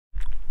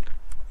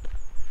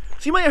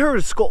So you might have heard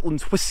of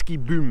Scotland's whisky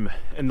boom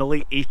in the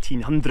late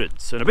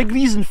 1800s, and a big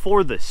reason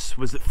for this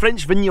was that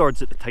French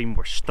vineyards at the time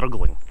were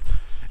struggling.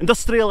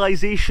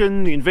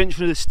 Industrialisation, the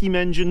invention of the steam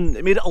engine,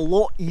 it made it a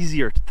lot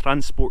easier to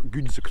transport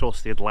goods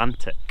across the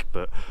Atlantic,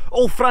 but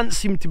all France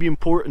seemed to be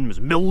importing was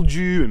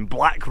mildew and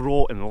black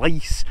rot and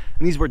lice,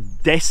 and these were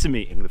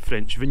decimating the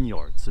French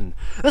vineyards. And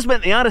this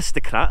meant the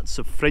aristocrats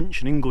of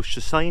French and English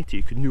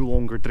society could no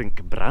longer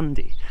drink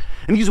brandy.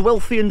 And these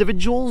wealthy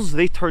individuals,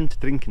 they turned to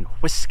drinking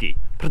whisky,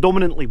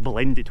 predominantly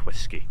blended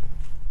whisky.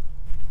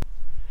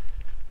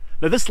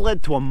 Now this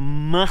led to a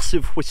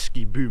massive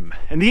whisky boom.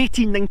 In the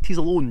 1890s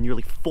alone,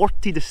 nearly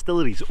 40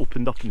 distilleries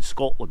opened up in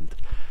Scotland.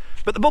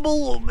 But the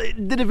bubble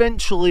did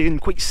eventually and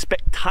quite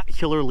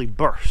spectacularly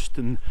burst,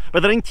 and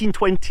by the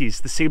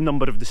 1920s the same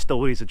number of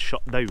distilleries had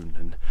shut down.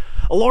 And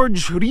a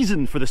large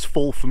reason for this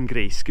fall from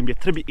grace can be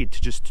attributed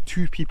to just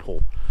two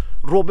people,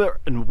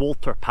 Robert and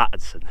Walter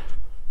Pattison.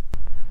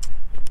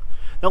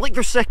 Now, like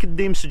their second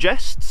name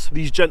suggests,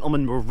 these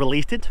gentlemen were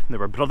related, they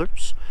were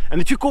brothers,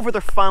 and they took over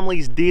their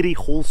family's dairy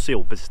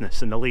wholesale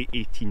business in the late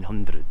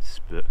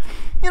 1800s. But,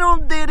 you know,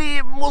 dairy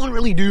wasn't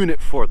really doing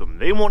it for them.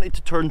 They wanted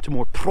to turn to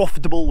more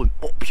profitable and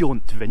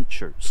opulent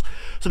ventures.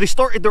 So they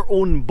started their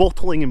own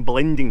bottling and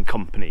blending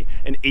company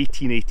in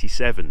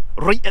 1887,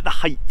 right at the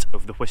height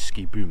of the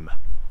whisky boom.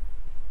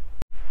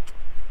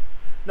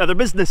 Now their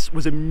business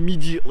was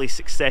immediately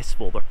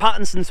successful. Their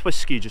Pattison's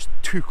whisky just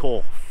took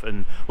off,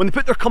 and when they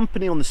put their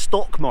company on the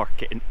stock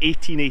market in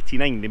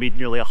 1889 they made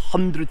nearly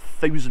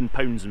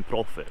 £100,000 in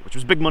profit, which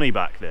was big money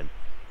back then.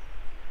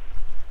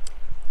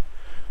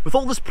 With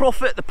all this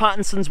profit, the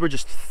Pattisons were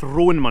just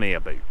throwing money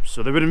about.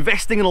 So they were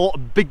investing in a lot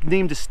of big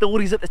name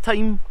distilleries at the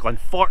time,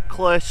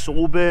 Glenfarclas,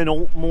 Oban,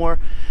 Altmore.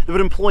 They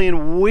were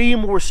employing way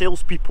more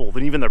salespeople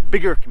than even their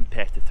bigger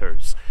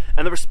competitors.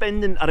 And they were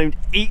spending around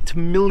 £8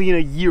 million a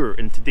year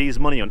in today's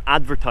money on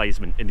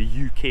advertisement in the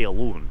UK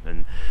alone.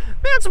 And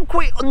they had some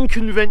quite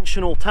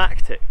unconventional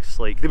tactics,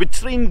 like they would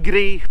train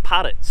grey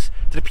parrots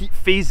to repeat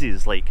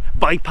phrases like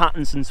 "buy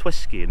Pattison's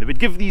whisky," and they would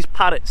give these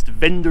parrots to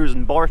vendors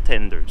and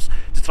bartenders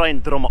to try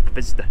and drum up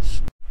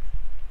business.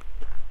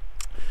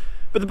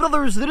 But the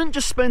brothers, they didn't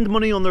just spend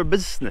money on their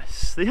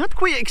business, they had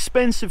quite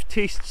expensive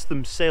tastes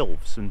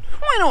themselves, and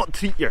why not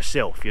treat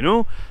yourself, you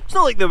know? It's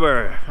not like they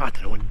were, I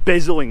don't know,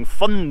 embezzling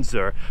funds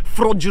or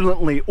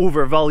fraudulently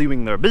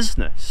overvaluing their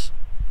business.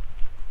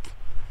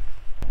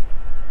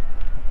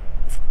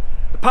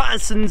 The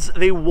Pattisons,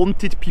 they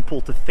wanted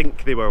people to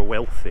think they were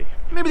wealthy.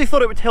 Maybe they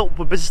thought it would help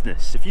with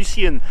business. If you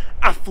see an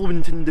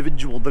affluent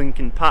individual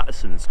drinking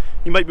Pattisons,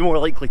 you might be more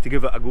likely to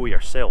give it a go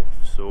yourself.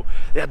 So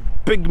they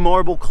had big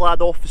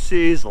marble-clad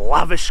offices,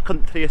 lavish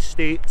country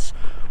estates.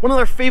 One of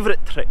their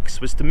favourite tricks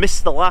was to miss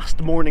the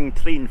last morning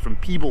train from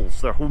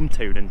Peebles, their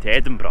hometown, into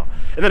Edinburgh,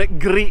 and then at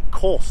great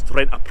cost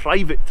rent a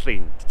private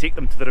train to take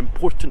them to their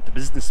important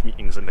business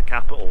meetings in the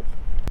capital.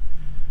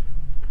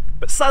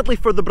 But sadly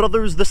for the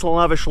brothers, this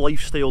lavish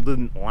lifestyle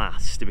didn't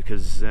last,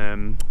 because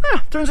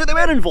turns out they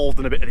were involved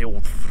in a bit of the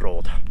old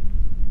fraud.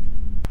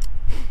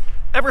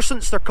 Ever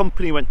since their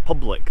company went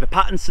public, the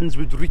Pattisons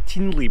would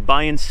routinely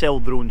buy and sell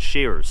their own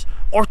shares,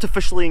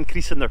 artificially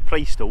increasing their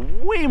price to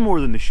way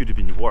more than they should have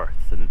been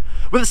worth. And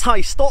with this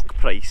high stock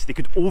price, they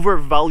could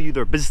overvalue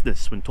their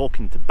business when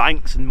talking to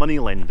banks and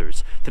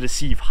moneylenders to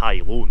receive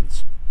high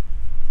loans.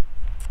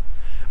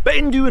 But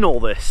in doing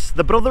all this,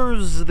 the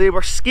brothers, they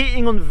were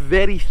skating on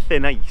very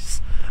thin ice.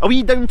 A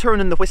wee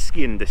downturn in the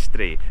whisky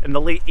industry in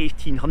the late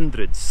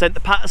 1800s sent the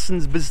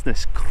Pattisons'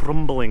 business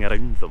crumbling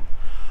around them.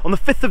 On the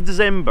 5th of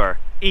December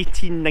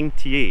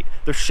 1898,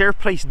 their share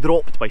price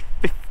dropped by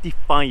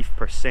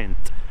 55%.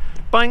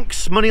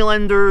 Banks,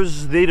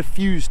 moneylenders, they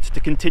refused to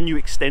continue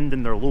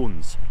extending their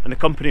loans, and the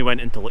company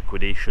went into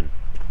liquidation.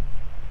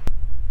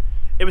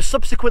 It was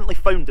subsequently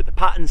found that the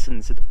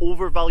Pattisons had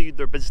overvalued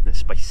their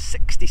business by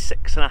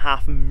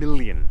 £66.5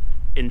 million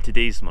in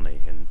today's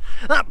money, and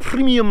that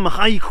premium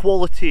high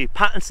quality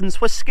Pattison's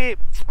whisky,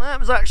 that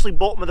was actually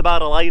bottom of the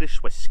barrel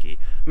Irish whisky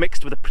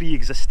mixed with a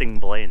pre-existing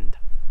blend.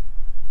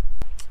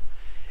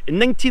 In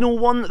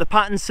 1901, the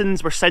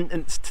Pattisons were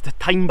sentenced to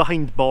time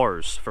behind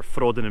bars for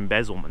fraud and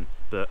embezzlement,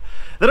 but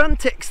their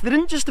antics, they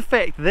didn't just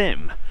affect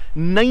them.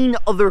 9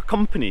 other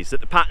companies that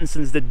the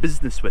Pattisons did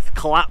business with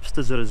collapsed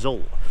as a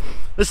result.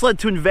 This led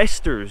to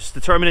investors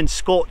determining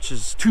Scotch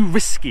as too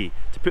risky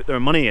to put their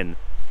money in.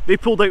 They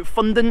pulled out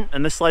funding,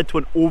 and this led to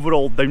an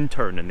overall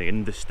downturn in the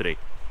industry.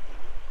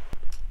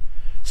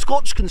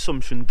 Scotch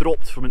consumption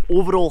dropped from an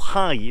overall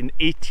high in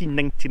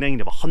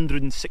 1899 of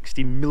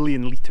 160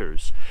 million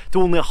litres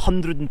to only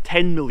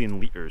 110 million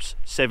litres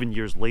 7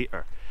 years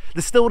later.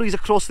 Distilleries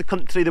across the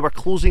country, they were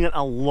closing at an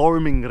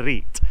alarming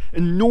rate,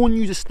 and no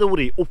new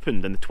distillery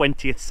opened in the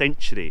 20th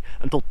century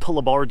until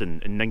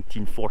Tullibardine in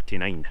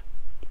 1949.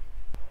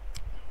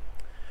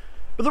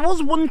 But there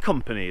was one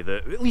company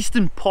that, at least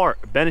in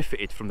part,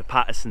 benefited from the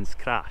Pattisons'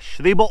 crash.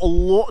 They bought a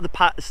lot of the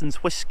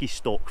Pattisons' whisky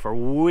stock for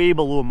way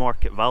below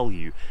market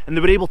value, and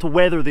they were able to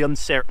weather the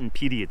uncertain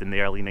period in the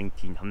early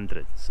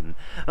 1900s. And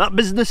that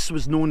business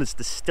was known as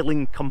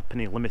Distilling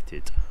Company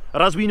Limited,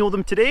 or as we know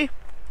them today,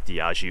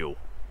 Diageo.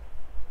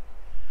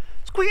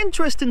 quite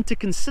interesting to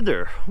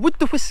consider. Would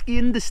the whisky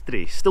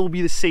industry still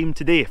be the same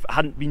today if it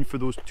hadn't been for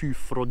those two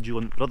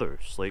fraudulent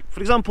brothers? Like, for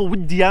example,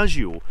 would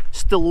Diageo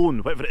still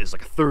own whatever it is,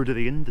 like a third of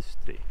the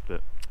industry?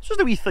 But it's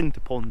just a wee thing to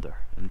ponder.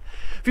 And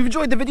if you've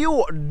enjoyed the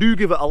video, do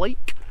give it a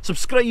like.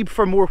 Subscribe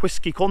for more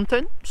whisky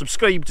content.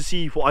 Subscribe to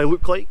see what I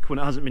look like when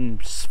it hasn't been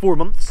 4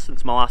 months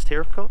since my last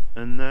haircut.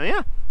 And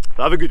yeah,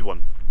 have a good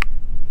one.